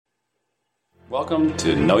Welcome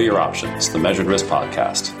to Know Your Options, the Measured Risk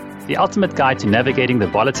Podcast. The ultimate guide to navigating the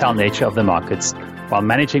volatile nature of the markets while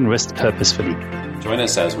managing risk purposefully. Join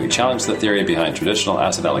us as we challenge the theory behind traditional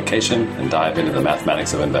asset allocation and dive into the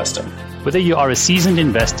mathematics of investing. Whether you are a seasoned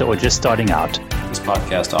investor or just starting out, this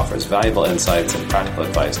podcast offers valuable insights and practical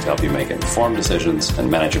advice to help you make informed decisions and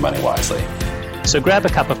manage your money wisely. So grab a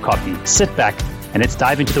cup of coffee, sit back, and let's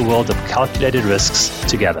dive into the world of calculated risks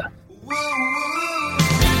together.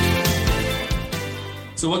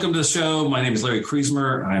 So welcome to the show. My name is Larry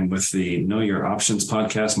Kriesmer. I'm with the Know Your Options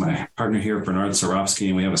podcast. My partner here, Bernard Sorofsky,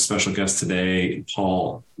 and we have a special guest today,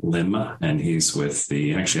 Paul Lim, and he's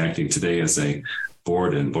actually acting today as a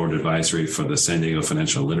board advisory for the San Diego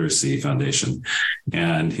Financial Literacy Foundation.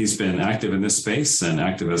 And he's been active in this space and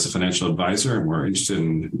active as a financial advisor, and we're interested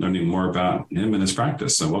in learning more about him and his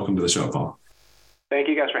practice. So welcome to the show, Paul. Thank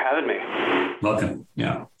you guys for having me. Welcome.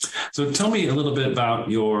 Yeah. So tell me a little bit about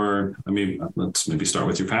let's maybe start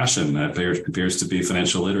with your passion. That appears to be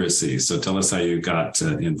financial literacy. So tell us how you got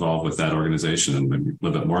involved with that organization and maybe a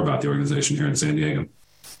little bit more about the organization here in San Diego.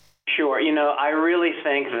 Sure. I really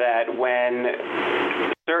think that when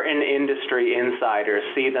certain industry insiders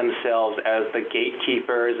see themselves as the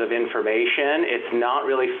gatekeepers of information, it's not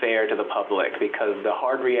really fair to the public, because the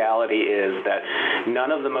hard reality is that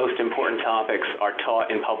none of the most important topics are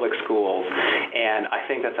taught in public schools. And I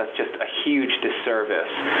think that that's just a huge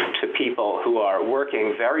disservice to people who are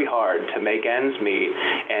working very hard to make ends meet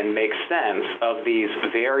and make sense of these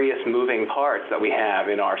various moving parts that we have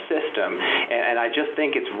in our system. And I just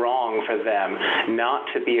think it's wrong for them not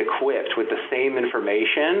to be equipped with the same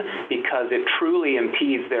information, because it truly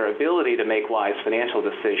impedes their ability to make wise financial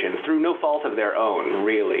decisions through no fault of their own,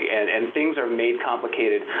 really. And things are made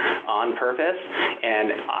complicated on purpose.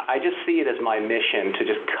 And I just see it as my mission to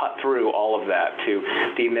just cut through all of that, to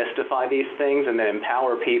demystify these things and then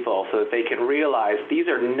empower people so that they can realize these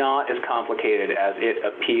are not as complicated as it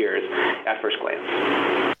appears at first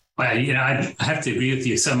glance. Well, I have to agree with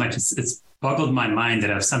you so much. It's boggled my mind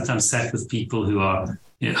that I've sometimes sat with people who are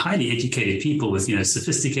highly educated people with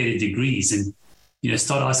sophisticated degrees, and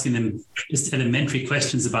start asking them just elementary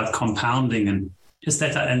questions about compounding and just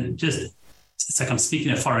that, and just it's like I'm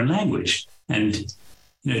speaking a foreign language, and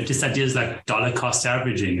just ideas like dollar cost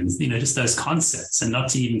averaging and just those concepts, and not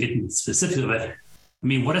to even get specific. But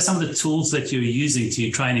what are some of the tools that you're using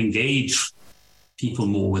to try and engage people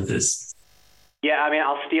more with this? Yeah,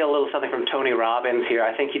 I'll steal a little something from Tony Robbins here.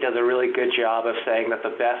 I think he does a really good job of saying that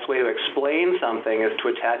the best way to explain something is to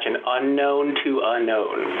attach an unknown to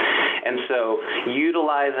unknown. And so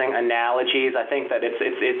utilizing analogies, I think that it's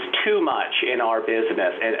too much in our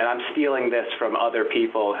business. And I'm stealing this from other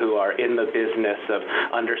people who are in the business of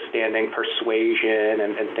understanding persuasion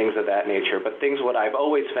and things of that nature. But what I've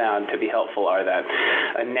always found to be helpful are that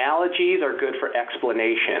analogies are good for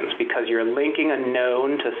explanations, because you're linking a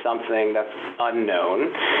known to something that's unknown.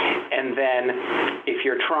 And then if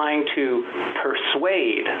you're trying to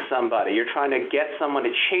persuade somebody, you're trying to get someone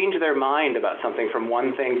to change their mind about something from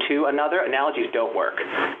one thing to another, analogies don't work,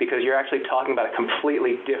 because you're actually talking about a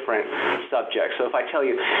completely different subject. So if I tell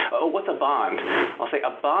you, what's a bond? I'll say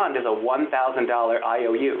a bond is a $1,000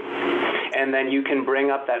 IOU. And then you can bring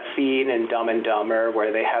up that scene in Dumb and Dumber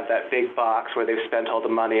where they have that big box where they've spent all the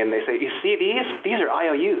money, and they say, you see these are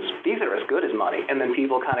IOUs. These are as good as money. And then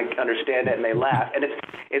people kind of understand it and they laugh. And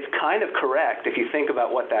it's kind of correct if you think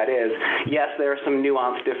about what that is. Yes, there are some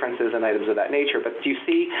nuanced differences and items of that nature, but do you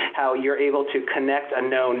see how you're able to connect a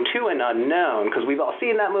known to an unknown? Because we've all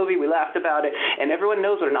seen that movie, we laughed about it, and everyone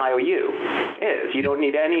knows what an IOU is. You don't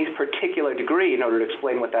need any particular degree in order to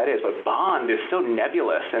explain what that is. But bond is so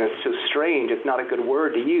nebulous and it's so strange, it's not a good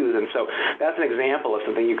word to use. And so that's an example of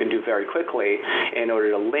something you can do very quickly in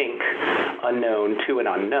order to link a known to an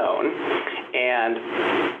unknown.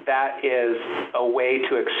 And that is a way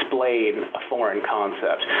to explain a foreign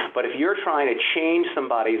concept. But if you're trying to change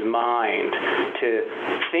somebody's mind to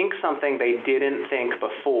think something they didn't think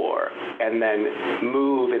before and then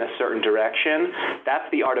move in a certain direction, that's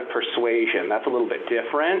the art of persuasion. That's a little bit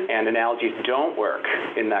different, and analogies don't work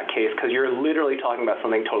in that case, because you're literally talking about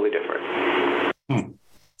something totally different.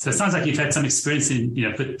 So it sounds like you've had some experience in,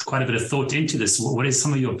 put quite a bit of thought into this. What is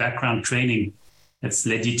some of your background training that's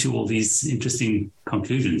led you to all these interesting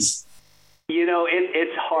conclusions?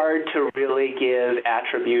 It's hard to really give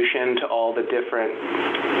attribution to all the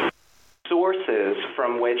different sources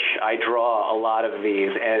from which I draw a lot of these.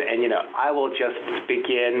 And I will just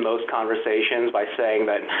begin most conversations by saying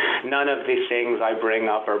that none of these things I bring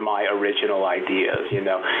up are my original ideas.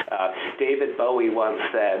 David Bowie once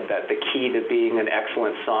said that the key to being an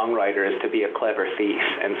excellent songwriter is to be a clever thief.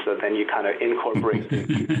 And so then you kind of incorporate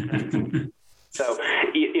So,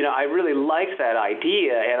 I really like that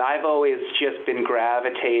idea, and I've always just been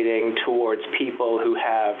gravitating towards people who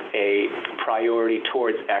have a priority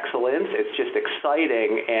towards excellence. It's just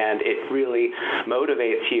exciting, and it really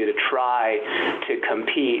motivates you to try to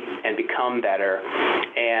compete and become better.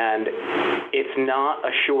 And it's not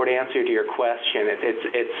a short answer to your question.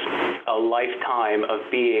 It's a lifetime of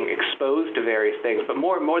being exposed to various things, but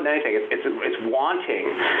more than anything, it's wanting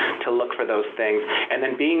to look for those things, and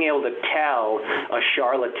then being able to tell a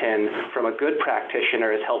charlatan from a good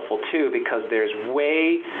practitioner is helpful too, because there's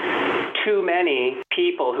way too many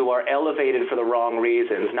people who are elevated for the wrong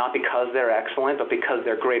reasons, not because they're excellent, but because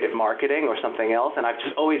they're great at marketing or something else. And I've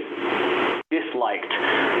just always disliked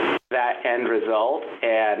that end result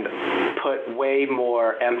and put way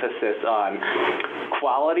more emphasis on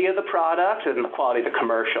quality of the product and the quality of the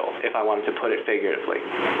commercial, if I wanted to put it figuratively.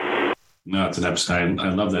 No, it's an I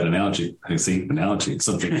love that analogy. I see analogy. It's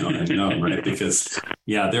something I know, right? Because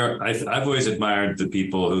I've always admired the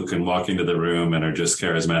people who can walk into the room and are just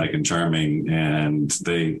charismatic and charming, and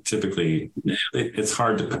they typically it's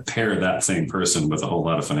hard to pair that same person with a whole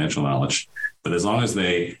lot of financial knowledge. But as long as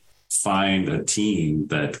they find a team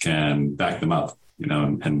that can back them up,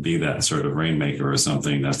 and be that sort of rainmaker or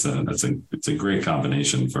something, it's a great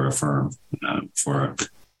combination for a firm, for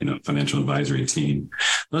financial advisory team.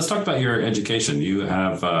 Let's talk about your education. You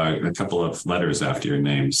have a couple of letters after your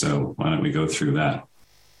name, so why don't we go through that?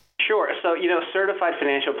 Sure. So, certified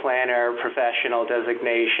financial planner professional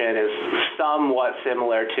designation is somewhat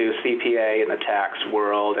similar to CPA in the tax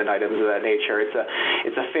world and items of that nature.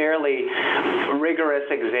 It's a fairly rigorous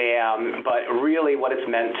exam, but really what it's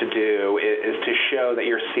meant to do is to show that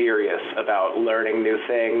you're serious about learning new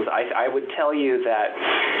things. I would tell you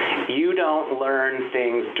that you don't learn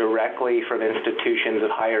things directly from institutions of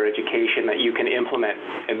higher education that you can implement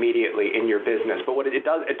immediately in your business. But what it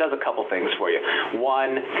does a couple things for you.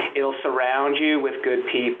 One, it'll surround you with good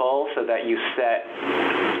people so that you set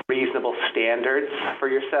reasonable standards for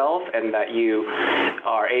yourself and that you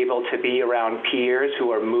are able to be around peers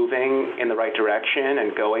who are moving in the right direction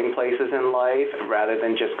and going places in life rather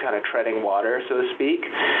than just kind of treading water, so to speak.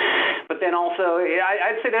 But then also,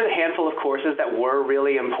 I'd say there's a handful of courses that were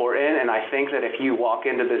really important, and I think that if you walk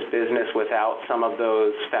into this business without some of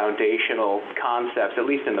those foundational concepts, at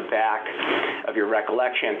least in the back of your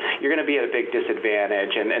recollection, you're going to be at a big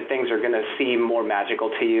disadvantage, and things are going to seem more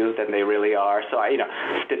magical to you than they really are. So,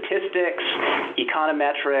 statistics,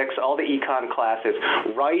 econometrics, all the econ classes,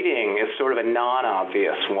 writing is sort of a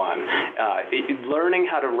non-obvious one. Learning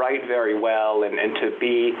how to write very well and to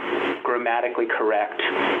be grammatically correct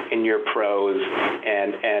in your prose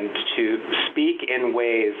and to speak in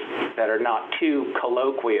ways that are not too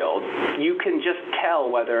colloquial, you can just tell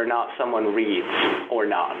whether or not someone reads or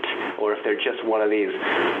not, or if they're just one of these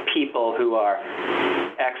people who are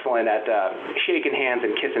excellent at shaking hands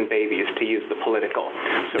and kissing babies, to use the political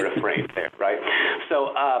sort of phrase there, right?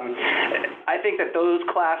 So I think that those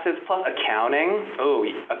classes plus accounting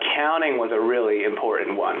was a really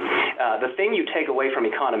important one. The thing you take away from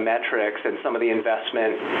econometrics and some of the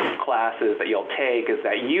investment classes that you'll take is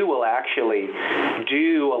that you will actually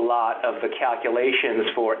do a lot of the calculations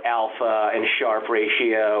for alpha and Sharpe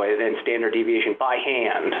ratio and standard deviation by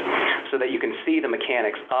hand so that you can see the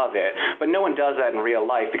mechanics of it. But no one does that in real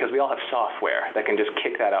life because we all have software that can just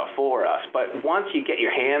kick that out for us. But once you get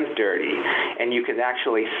your hands dirty and you can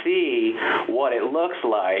actually see what it looks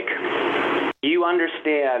like, you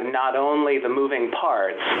understand not only the moving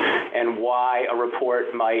parts and why a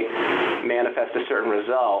report might manifest a certain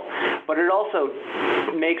result, but it also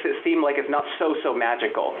makes it seem like it's not so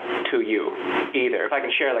magical to you either. If I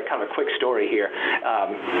can share kind of a quick story here.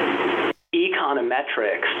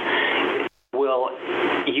 Econometrics will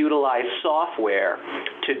utilize software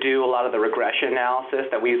to do a lot of the regression analysis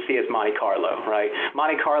that we see as Monte Carlo, right?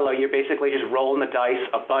 Monte Carlo, you're basically just rolling the dice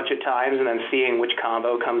a bunch of times and then seeing which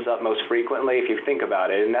combo comes up most frequently, if you think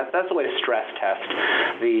about it. And that's the way to stress test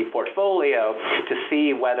the portfolio to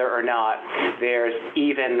see whether or not there's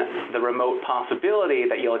even the remote possibility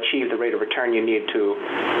that you'll achieve the rate of return you need to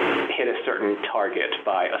hit a certain target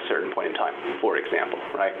by a certain point in time, for example,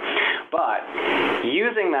 right? But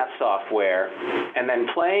using that software and then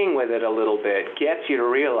playing with it a little bit gets you to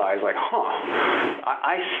realize, like,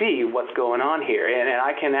 I see what's going on here, and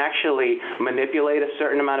I can actually manipulate a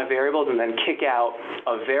certain amount of variables and then kick out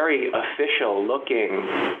a very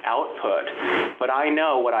official-looking output. But I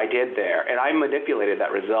know what I did there, and I manipulated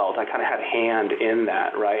that result. I kind of had a hand in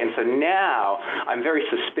that, right? And so now I'm very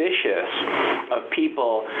suspicious of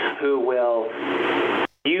people who will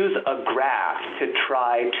use a graph to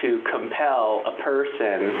try to compel a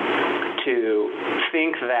person to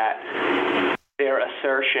think that their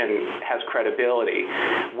assertion has credibility,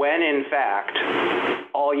 when in fact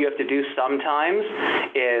all you have to do sometimes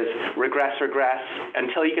is regress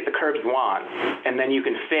until you get the curve you want, and then you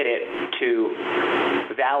can fit it to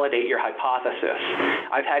validate your hypothesis.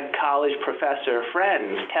 I've had college professor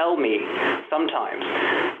friends tell me sometimes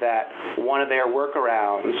that one of their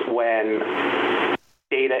workarounds when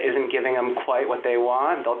data isn't giving them quite what they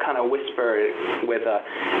want, they'll kind of whisper with a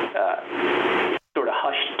sort of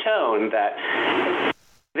hushed tone that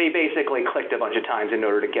they basically clicked a bunch of times in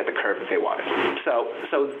order to get the curve that they wanted.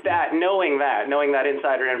 So that knowing that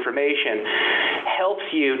insider information helps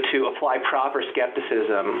you to apply proper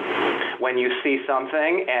skepticism when you see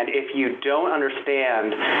something, and if you don't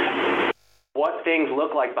understand what things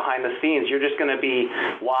look like behind the scenes, you're just going to be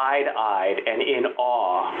wide-eyed and in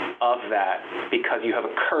awe of that because you have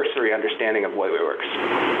a cursory understanding of the way it works.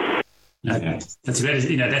 Okay. That's a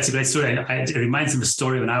great, that's a great story. It reminds me of a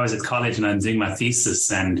story when I was at college and I'm doing my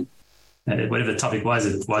thesis, and whatever the topic was,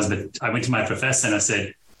 but I went to my professor and I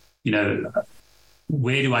said,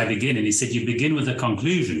 where do I begin? And he said, you begin with a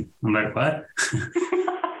conclusion. I'm like, what?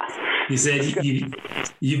 He said,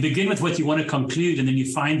 you begin with what you want to conclude, and then you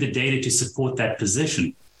find the data to support that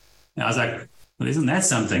position. And I was like, well, isn't that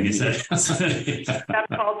something? He said, that's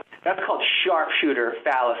called sharpshooter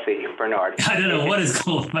fallacy, Bernard. I don't know what it's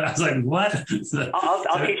called, but I was like, what?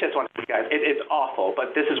 I'll teach this one to you guys. It's awful,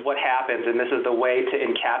 but this is what happens, and this is the way to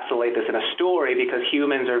encapsulate this in a story, because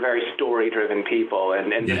humans are very story-driven people,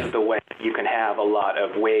 and this is the way you can have a lot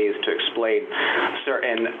of ways to explain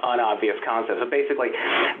certain unobvious concepts. So basically,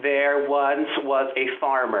 there once was a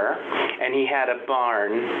farmer, and he had a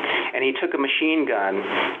barn, and he took a machine gun,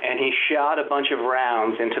 and he shot a bunch of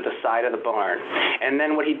rounds into the side of the barn. And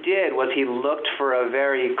then what he did was he looked for a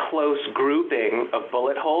very close grouping of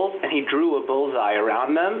bullet holes, and he drew a bullseye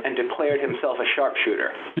around them and declared himself a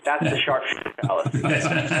sharpshooter. That's the sharpshooter fallacy.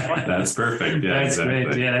 That's perfect. Yeah, that's exactly.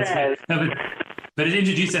 Great. Yeah, that's great. But it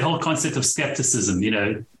introduced that whole concept of skepticism.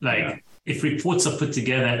 If reports are put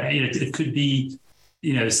together, it could be,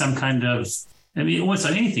 some kind of, almost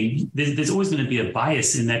on anything. There's always going to be a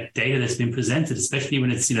bias in that data that's been presented, especially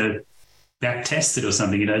when it's back tested or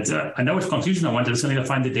something. I know which conclusion I want. I'm just going to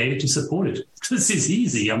find the data to support it. This is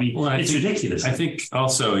easy. It's ridiculous. I think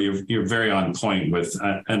also you're very on point with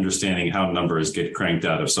understanding how numbers get cranked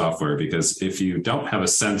out of software, because if you don't have a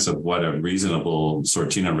sense of what a reasonable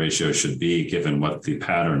Sortino ratio should be, given what the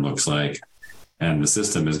pattern looks like, and the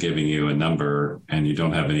system is giving you a number and you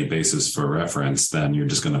don't have any basis for reference, then you're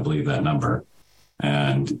just going to believe that number.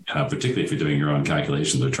 And particularly if you're doing your own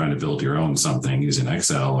calculations or trying to build your own something using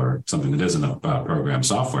Excel or something that isn't about program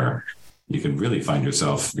software, you can really find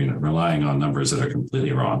yourself, relying on numbers that are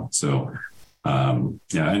completely wrong. So, and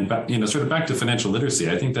sort of back to financial literacy,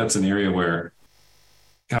 I think that's an area where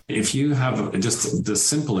if you have just the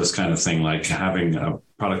simplest kind of thing, like having a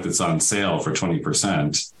product that's on sale for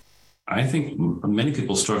 20%, I think many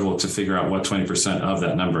people struggle to figure out what 20% of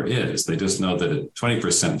that number is. They just know that a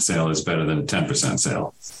 20% sale is better than a 10%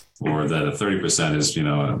 sale, or that a 30% is,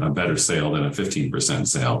 a better sale than a 15%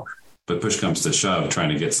 sale. But push comes to shove, trying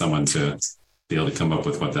to get someone to be able to come up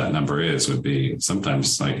with what that number is would be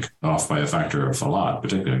sometimes off by a factor of a lot,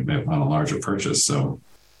 particularly on a larger purchase. So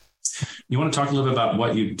you want to talk a little bit about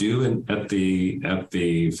what you do at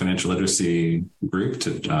the financial literacy group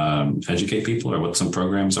to educate people, or what some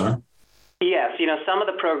programs are? Yes, some of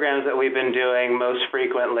the programs that we've been doing most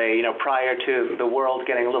frequently, prior to the world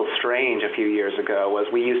getting a little strange a few years ago, was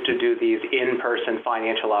we used to do these in-person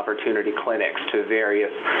financial opportunity clinics to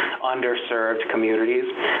various underserved communities,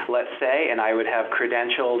 let's say, and I would have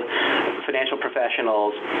credentialed financial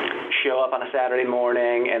professionals show up on a Saturday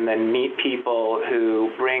morning and then meet people who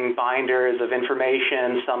bring binders of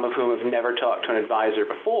information, some of whom have never talked to an advisor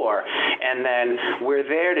before, and then we're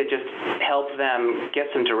there to just help them get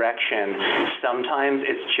some direction. Sometimes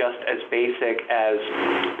it's just as basic as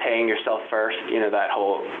paying yourself first, that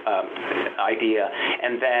whole idea.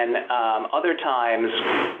 And then other times,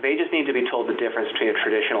 they just need to be told the difference between a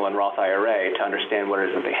traditional and Roth IRA to understand what it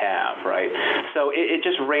is that they have, right? So it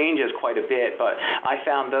just ranges quite a bit, but I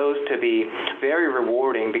found those to be very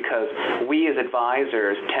rewarding, because we as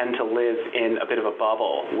advisors tend to live in a bit of a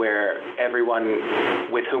bubble where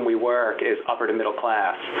everyone with whom we work is upper to middle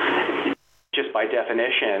class, just by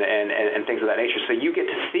definition, and things of that nature. So you get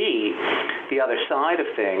to see the other side of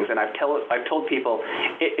things. And I've told people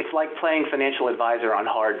it's like playing financial advisor on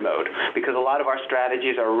hard mode, because a lot of our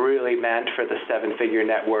strategies are really meant for the seven-figure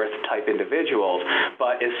net worth type individuals.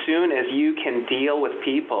 But as soon as you can deal with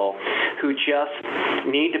people who just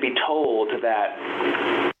need to be told that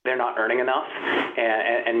they're not earning enough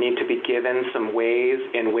and need to be given some ways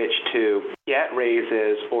in which to get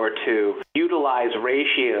raises or to utilize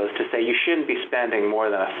ratios to say you shouldn't be spending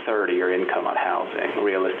more than a third of your income on housing,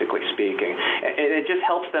 realistically speaking. It just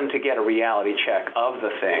helps them to get a reality check of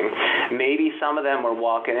the thing. Maybe some of them were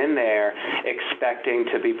walking in there expecting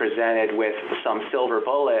to be presented with some silver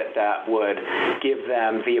bullet that would give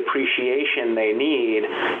them the appreciation they need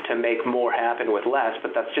to make more happen with less,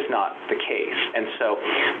 but that's just not the case. And so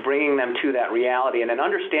bringing them to that reality and then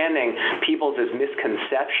understanding people's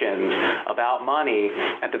misconceptions about money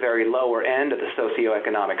at the very lower end of the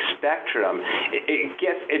socioeconomic spectrum,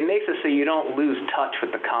 it makes it so you don't lose touch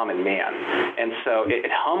with the common man. And so it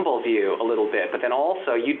humbles you a little bit, but then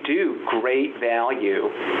also you do great value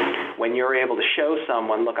when you're able to show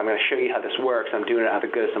someone, look, I'm going to show you how this works. I'm doing it out of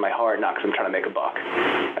the goodness of my heart, not because I'm trying to make a buck,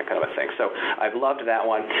 that kind of a thing. So I've loved that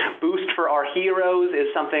one. Boost for Our Heroes is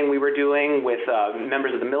something we were doing with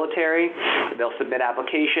members of the military. They'll submit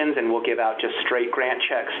applications and we'll give out just straight grant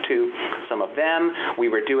checks to some of them. We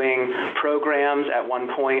were doing programs at one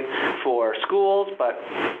point for schools, but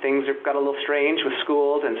things got a little strange with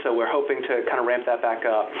schools, and so we're hoping to kind of ramp that back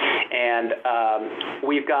up. And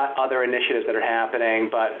we've got other initiatives that are happening,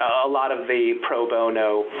 but a lot of the pro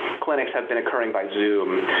bono clinics have been occurring by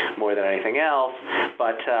Zoom more than anything else.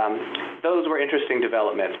 But those were interesting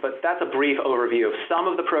developments. But that's a brief overview of some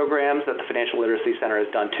of the programs that the Financial Literacy Center has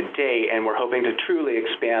done to date, and we're hoping to truly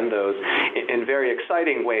expand those in very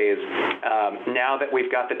exciting ways now that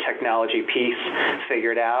we've got the technology piece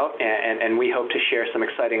figured out, and we hope to share some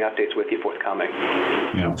exciting updates with you forthcoming.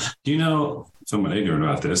 Yeah. Do you know, somewhat ignorant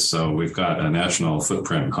about this, so we've got a national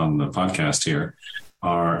footprint on the podcast here.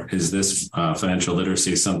 Is this financial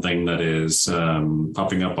literacy something that is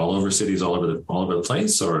popping up all over cities, all over the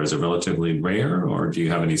place, or is it relatively rare, or do you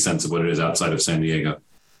have any sense of what it is outside of San Diego?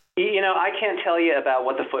 You know, I can't tell you about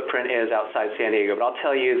what the footprint is outside San Diego, but I'll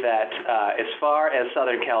tell you that as far as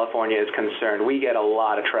Southern California is concerned, we get a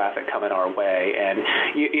lot of traffic coming our way. And,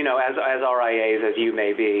 you know, as RIAs, as you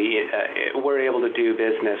may be, we're able to do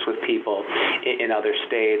business with people in other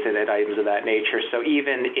states and items of that nature. So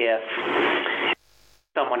even if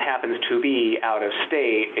someone happens to be out of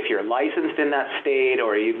state, if you're licensed in that state,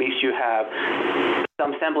 or at least you have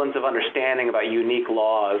some semblance of understanding about unique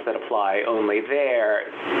laws that apply only there,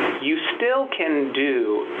 you still can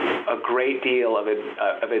do a great deal of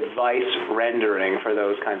advice rendering for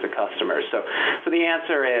those kinds of customers. So the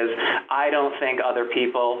answer is, I don't think other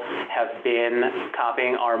people have been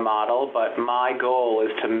copying our model, but my goal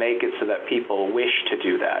is to make it so that people wish to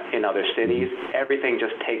do that in other cities. Everything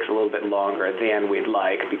just takes a little bit longer than we'd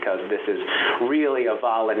like, because this is really a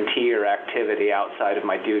volunteer activity outside of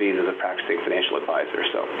my duties as a practicing financial advisor.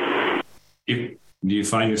 So, do you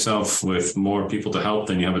find yourself with more people to help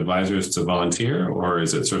than you have advisors to volunteer, or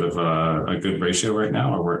is it sort of a good ratio right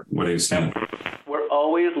now, or what are you seeing? We're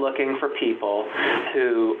always looking for people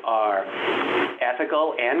who are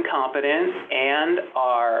ethical and competent and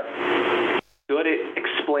are good at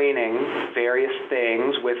explaining various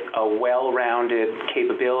things with a well-rounded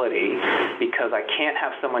capability, because I can't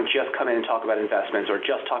have someone just come in and talk about investments or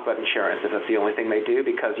just talk about insurance if that's the only thing they do,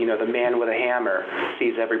 because, you know, the man with a hammer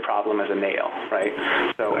sees every problem as a nail, right?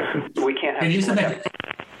 So we can't have...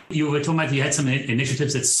 You were talking about you had some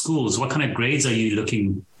initiatives at schools. What kind of grades are you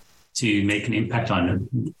looking to make an impact on?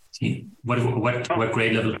 What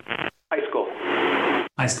grade level? High school.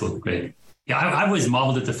 High school, great. Yeah, I always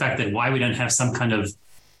marveled at the fact that why we don't have some kind of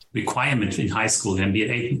requirement in high school, and be at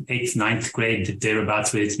 8th, 9th grade,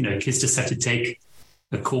 thereabouts, where, you know, kids just have to take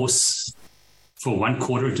a course for 1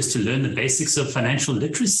 quarter just to learn the basics of financial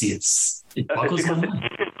literacy. It boggles my mind.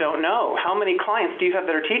 You just don't know. How many clients do you have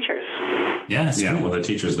that are teachers? Well, the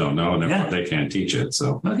teachers don't know, and they can't teach it.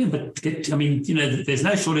 So okay, but there's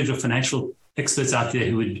no shortage of financial experts out there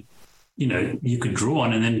who would, you know, you could draw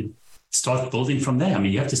on and then start building from there. I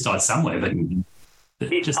mean, you have to start somewhere, but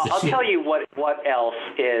I'll tell you what else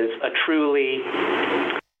is a truly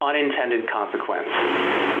unintended consequence.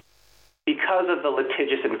 Because of the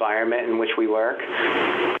litigious environment in which we work,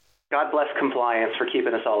 God bless compliance for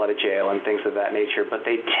keeping us all out of jail and things of that nature, but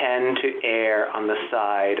they tend to err on the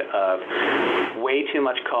side of way too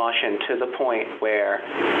much caution, to the point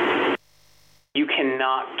where you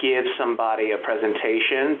cannot give somebody a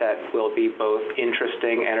presentation that will be both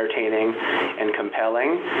interesting, entertaining, and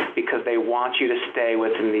compelling, because they want you to stay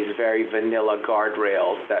within these very vanilla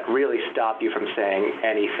guardrails that really stop you from saying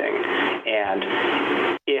anything. And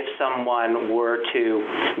if someone were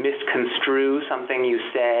to misconstrue something you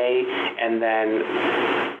say and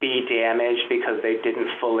then be damaged because they didn't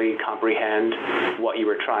fully comprehend what you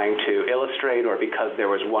were trying to illustrate, or because there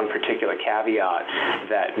was one particular caveat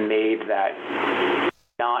that made that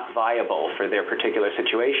not viable for their particular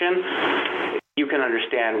situation, you can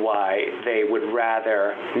understand why they would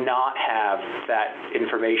rather not have that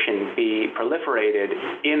information be proliferated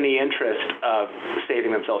in the interest of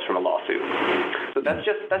saving themselves from a lawsuit. So that's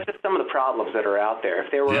just some of the problems that are out there.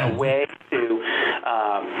 If there were a way to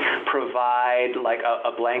provide like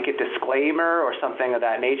a blanket disclaimer or something of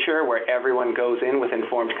that nature where everyone goes in with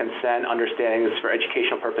informed consent, understanding this for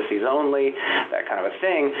educational purposes only, that kind of a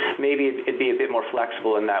thing, maybe it'd be a bit more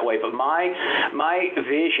flexible in that way. But my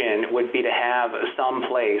vision would be to have some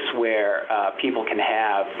place where people can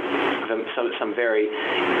have some very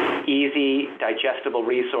easy, digestible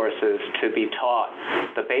resources to be taught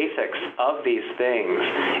the basics of these things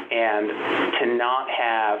and to not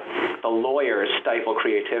have the lawyers stifle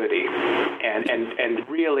creativity and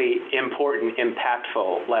really important,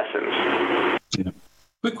 impactful lessons. Yeah.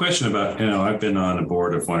 Quick question about, I've been on a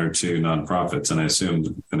board of one or two nonprofits, and I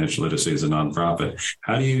assume Financial Literacy is a nonprofit.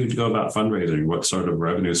 How do you go about fundraising? What sort of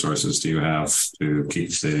revenue sources do you have to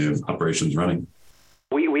keep the operations running?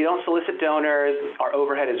 We don't solicit donors. Our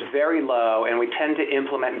overhead is very low, and we tend to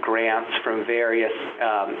implement grants from various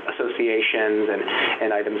associations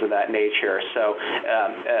and items of that nature. So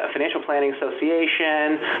Financial Planning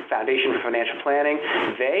Association, Foundation for Financial Planning,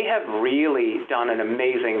 they have really done an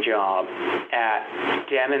amazing job at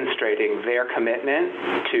demonstrating their commitment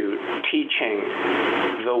to teaching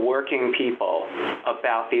the working people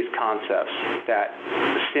about these concepts that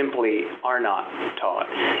simply are not taught.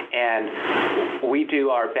 And we do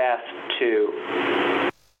our best to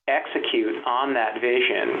execute on that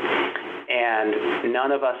vision, and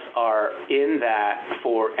none of us are in that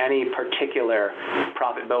for any particular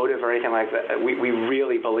profit motive or anything like that. We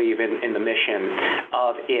really believe in the mission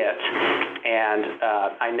of it, and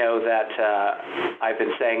I know that I've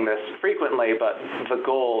been saying this frequently, but the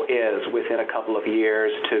goal is within a couple of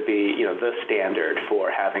years to be, the standard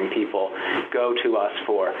for having people go to us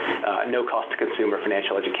for no cost to consumer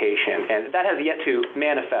financial education, and that has yet to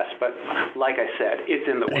manifest. But like I said, it's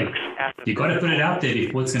in the works. You got to put it out there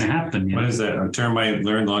before it's going to happen. What is that? A term I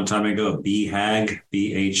learned a long time ago, BHAG,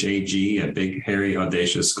 B-H-A-G, a big, hairy,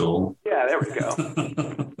 audacious goal. Yeah, there we go.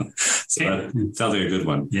 So that sounds like a good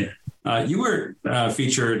one. Yeah. You were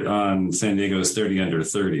featured on San Diego's 30 Under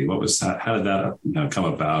 30. How did that come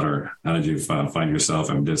about, or how did you find yourself?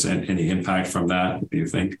 Does any impact from that, do you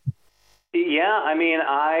think? Yeah,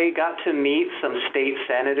 I got to meet some state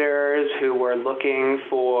senators who were looking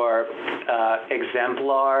for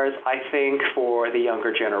exemplars, I think, for the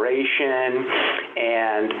younger generation,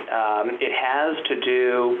 and it has to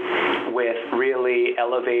do with really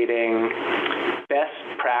elevating best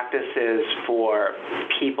practices for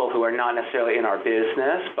people who are not necessarily in our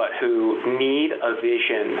business, but who need a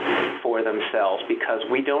vision for themselves, because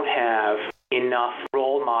we don't have enough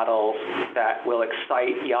role models that will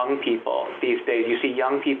excite young people these days. You see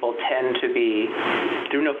young people tend to be,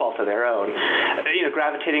 through no fault of their own,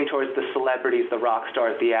 gravitating towards the celebrities, the rock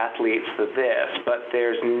stars, the athletes, the this, but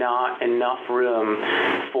there's not enough room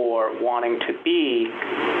for wanting to be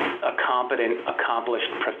a competent,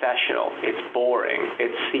 accomplished professional. It's boring.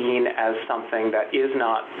 It's seen as something that is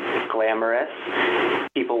not glamorous.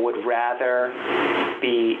 People would rather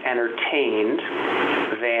be entertained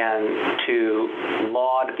than to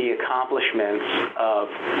laud the accomplishments of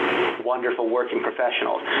wonderful working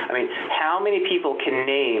professionals. How many people can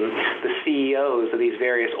name the CEOs of these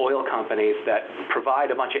various oil companies that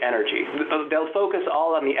provide a bunch of energy? They'll focus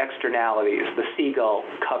all on the externalities, the seagull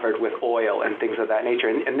covered with oil and things of that nature.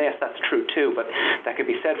 And yes, that's true too, but that could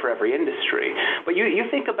be said for every industry. But you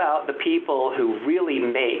think about the people who really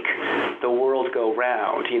make the world go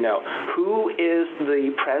round. Who is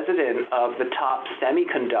the president of the top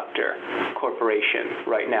semiconductor corporation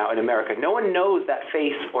right now in America? No one knows that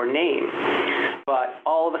face or name, but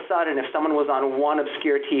all of a sudden, if someone was on one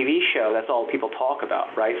obscure TV show, that's all people talk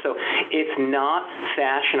about, right? So it's not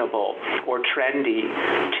fashionable or trendy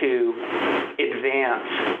to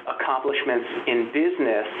advance accomplishments in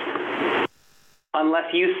business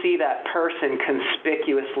unless you see that person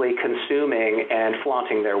conspicuously consuming and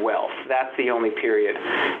flaunting their wealth. That's the only period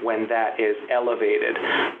when that is elevated.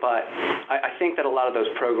 But I think that a lot of those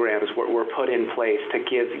programs were put in place to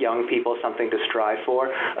give young people something to strive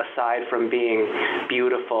for, aside from being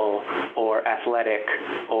beautiful or athletic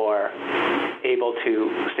or able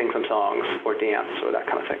to sing some songs or dance or that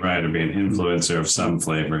kind of thing. Right, or be an influencer of some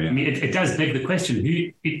flavor. Yeah. It does beg the question,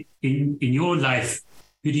 who in your life,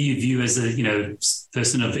 who do you view as a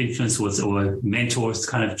person of influence or mentors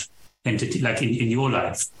kind of entity, like in your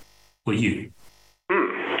life, for you?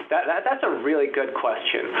 That's a really good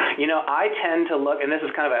question. I tend to look, and this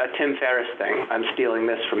is kind of a Tim Ferriss thing. I'm stealing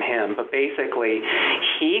this from him, but basically,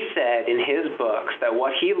 he said in his books that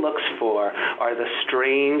what he looks for are the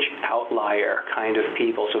strange outlier kind of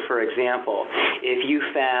people. So, for example, if you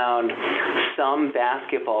found some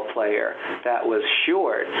basketball player that was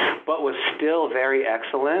short but was still very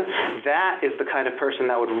excellent, that is the kind of person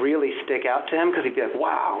that would really stick out to him, because he'd be like,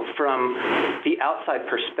 wow, from the outside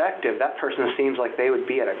perspective, that person seems like they would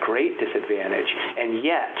be at a great disadvantage, and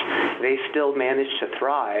yet they still manage to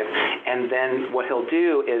thrive. And then what he'll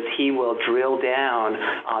do is he will drill down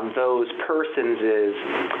on those persons'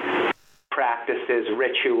 practices,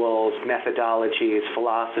 rituals, methodologies,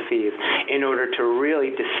 philosophies, in order to really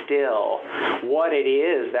distill what it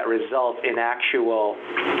is that results in actual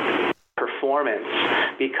performance.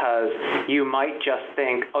 Because you might just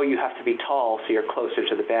think, oh, you have to be tall so you're closer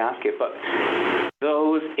to the basket, but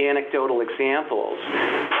those anecdotal examples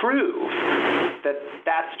prove that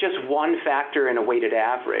that's just one factor in a weighted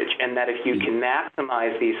average, and that if you can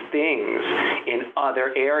maximize these things in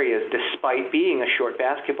other areas despite being a short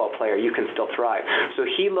basketball player, you can still thrive. So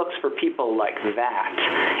he looks for people like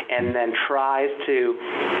that and then tries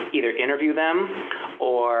to either interview them,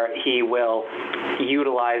 or he will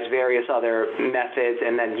utilize various other methods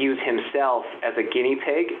and then use himself as a guinea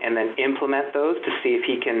pig and then implement those to see if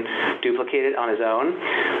he can duplicate it on his own.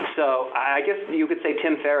 So I guess you could say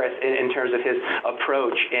Tim Ferriss in terms of his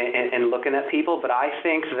approach in looking at people, but I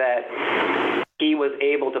think that he was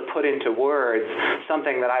able to put into words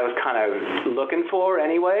something that I was kind of looking for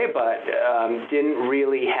anyway, but didn't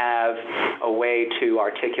really have a way to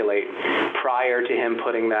articulate prior to him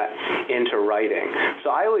putting that into writing. So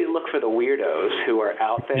I always look for the weirdos who are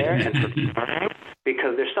out there and performing,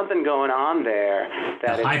 because there's something going on there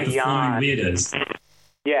that is beyond weirdos.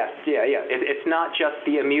 Yes, yeah. It's not just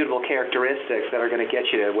the immutable characteristics that are going to get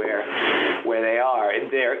you to where they are.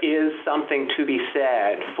 There is something to be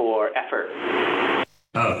said for effort.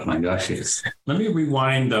 Oh my gosh, yes. Let me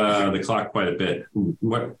rewind the clock quite a bit.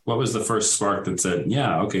 What was the first spark that said,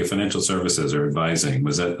 yeah, okay, financial services or advising?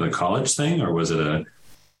 Was that the college thing, or was it an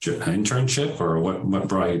internship, or what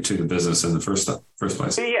brought you to the business in the first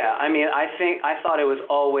place? Yeah, I thought it was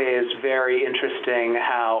always very interesting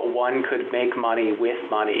how one could make money with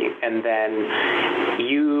money, and then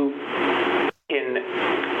you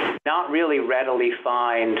can not really readily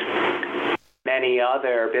find many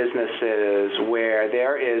other businesses where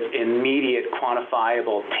there is immediate,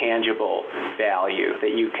 quantifiable, tangible value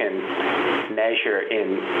that you can measure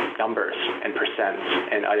in numbers and percents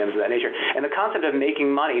and items of that nature. And the concept of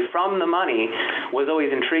making money from the money was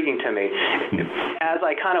always intriguing to me. As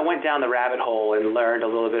I kind of went down the rabbit hole and learned a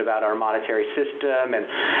little bit about our monetary system, and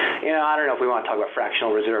I don't know if we want to talk about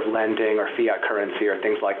fractional reserve lending or fiat currency or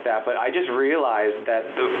things like that, but I just realized that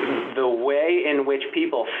the way in which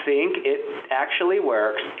people think it actually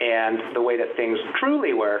works and the way that things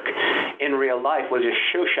truly work in real life was just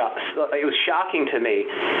it was shocking to me.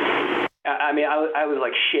 I was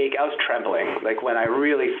like I was trembling, like when I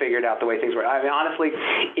really figured out the way things work. Honestly,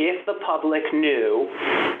 if the public knew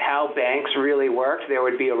how banks really worked, there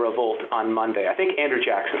would be a revolt on Monday. I think Andrew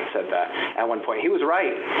Jackson said that at one point. He was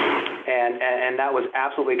right, and that was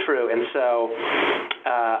absolutely true. And so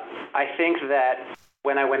I think that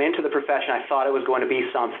when I went into the profession, I thought it was going to be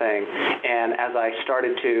something, and as I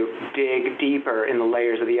started to dig deeper in the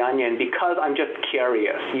layers of the onion, because I'm just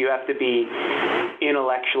curious, you have to be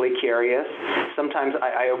intellectually curious. Sometimes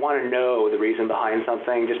I want to know the reason behind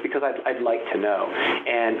something just because I'd like to know,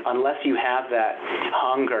 and unless you have that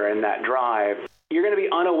hunger and that drive, you're going to be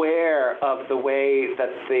unaware of the way that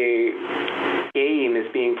the game is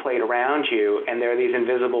being played around you, and there are these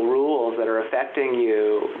invisible rules that are affecting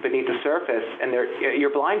you beneath the surface, and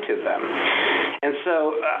you're blind to them. And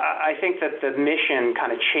so I think that the mission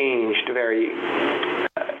kind of changed very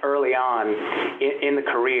early on in the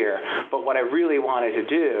career, but what I really wanted to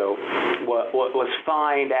do was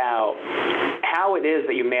find out how it is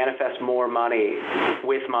that you manifest more money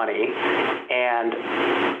with money, and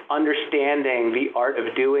understanding the art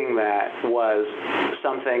of doing that was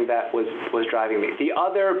something that was driving me. The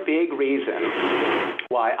other big reason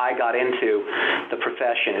why I got into the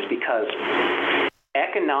profession is because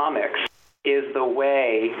economics is the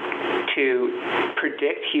way to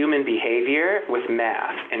predict human behavior with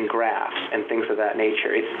math and graphs and things of that nature.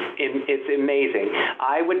 It's amazing.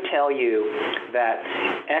 I would tell you that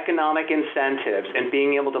economic incentives and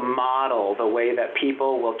being able to model the way that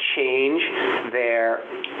people will change their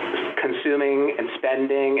consuming and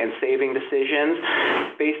spending and saving decisions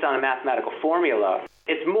based on a mathematical formula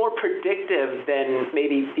it's more predictive than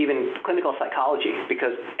maybe even clinical psychology,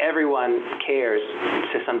 because everyone cares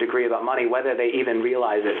to some degree about money, whether they even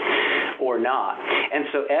realize it or not. And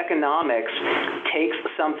so economics takes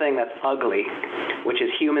something that's ugly, which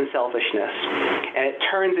is human selfishness, and it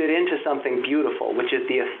turns it into something beautiful, which is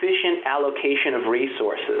the efficient allocation of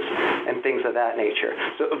resources and things of that nature.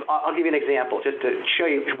 So I'll give you an example just to show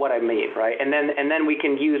you what I mean, right? And then we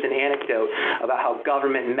can use an anecdote about how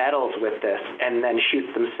government meddles with this and then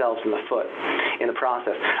shoots themselves in the foot in the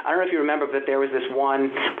process. I don't know if you remember, but there was this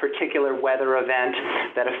one particular weather event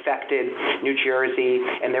that affected New Jersey,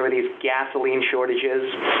 and there were these gasoline shortages,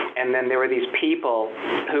 and then there were these people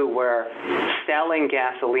who were selling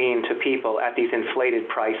gasoline to people at these inflated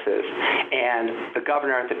prices, and the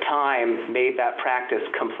governor at the time made that practice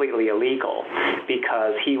completely illegal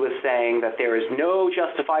because he was saying that there is no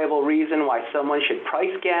justifiable reason why someone should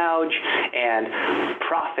price gouge and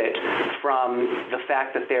profit from the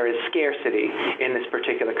fact that there is scarcity in this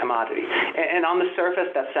particular commodity. And on the surface,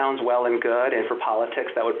 that sounds well and good, and for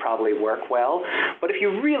politics, that would probably work well. But if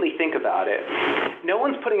you really think about it, no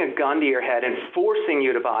one's putting a gun to your head and forcing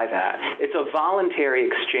you to buy that. It's a voluntary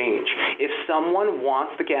exchange. If someone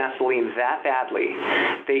wants the gasoline that badly,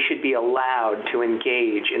 they should be allowed to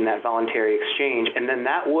engage in that voluntary exchange, and then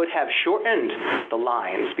that would have shortened the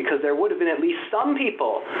lines, because there would have been at least some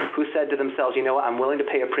people who said to themselves, you know what, I'm willing to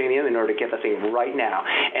pay a premium in order to get the thing right now.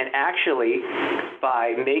 And actually,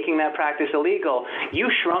 by making that practice illegal, you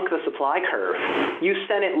shrunk the supply curve. You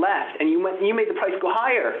sent it left, and you made the price go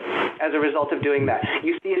higher as a result of doing that.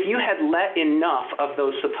 You see, if you had let enough of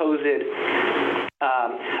those supposed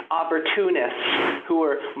opportunists who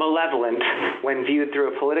were malevolent when viewed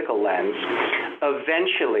through a political lens,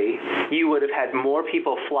 eventually you would have had more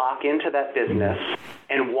people flock into that business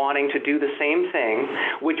and wanting to do the same thing,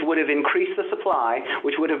 which would have increased the supply,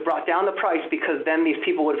 which would have brought down the price, because then these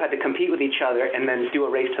people would have had to compete with each other and then do a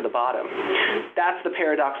race to the bottom. That's the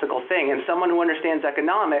paradoxical thing, and someone who understands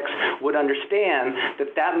economics would understand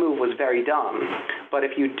that that move was very dumb. But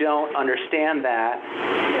if you don't understand that,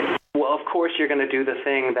 well, of course you're going to do the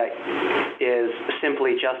thing that is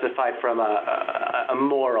simply justified from a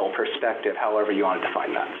moral perspective, however you want to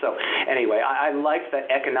define that. So anyway, I like that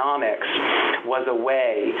economics was a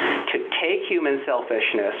way to take human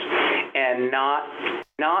selfishness and not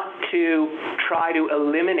to try to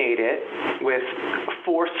eliminate it with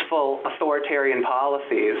forceful authoritarian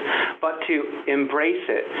policies, but to embrace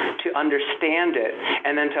it, to understand it,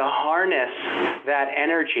 and then to harness that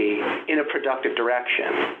energy in a productive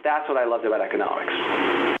direction. That's what I loved about economics.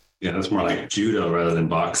 Yeah, that's more like judo rather than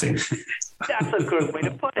boxing. That's a good way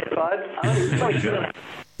to put it, bud.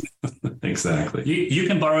 Exactly. You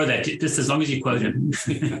can borrow that just as long as you quote him.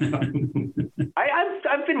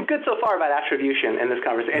 I've been good so far about attribution in this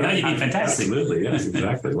conversation. No, you've been fantastic. Absolutely, yes,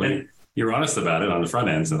 exactly. Well, you're honest about it on the front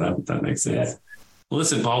end, so that makes sense. Yeah. Well,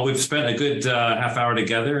 listen, Paul, we've spent a good half hour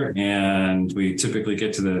together, and we typically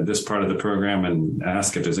get to this part of the program and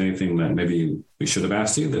ask if there's anything that maybe we should have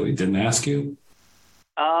asked you that we didn't ask you.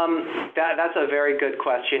 That's a very good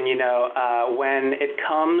question. You know, when it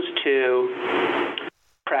comes to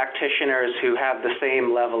practitioners who have the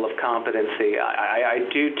same level of competency, I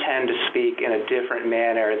do tend to speak in a different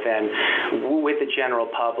manner than with the general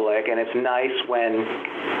public, and it's nice when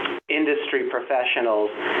industry professionals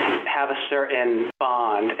have a certain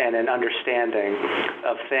bond and an understanding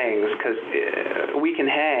of things, because we can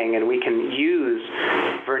hang and we can use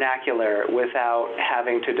vernacular without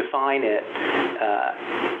having to define it,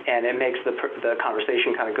 and it makes the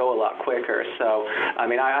conversation kind of go a lot quicker. So, I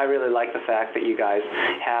mean, I really like the fact that you guys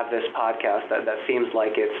have this podcast that seems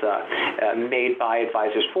like it's made by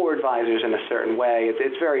advisors for advisors in a certain way.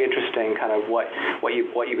 It's very interesting, kind of what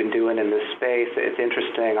you've been doing in this space. It's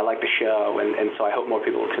interesting. I like the show, and so I hope more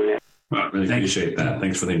people will tune in. Well, really appreciate that.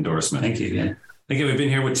 Thanks for the endorsement. Thank you. Yeah. Again, we've been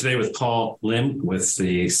here today with Paul Lim with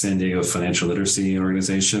the San Diego Financial Literacy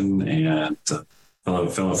Organization and fellow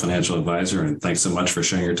financial advisor. And thanks so much for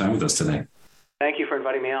sharing your time with us today. Thank you for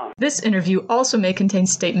inviting me on. This interview also may contain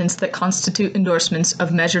statements that constitute endorsements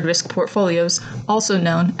of measured risk portfolios, also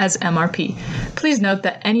known as MRP. Please note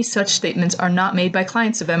that any such statements are not made by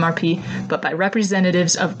clients of MRP, but by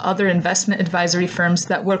representatives of other investment advisory firms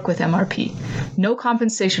that work with MRP. No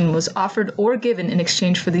compensation was offered or given in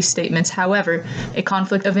exchange for these statements. However, a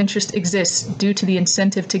conflict of interest exists due to the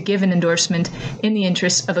incentive to give an endorsement in the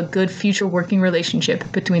interest of a good future working relationship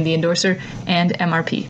between the endorser and MRP.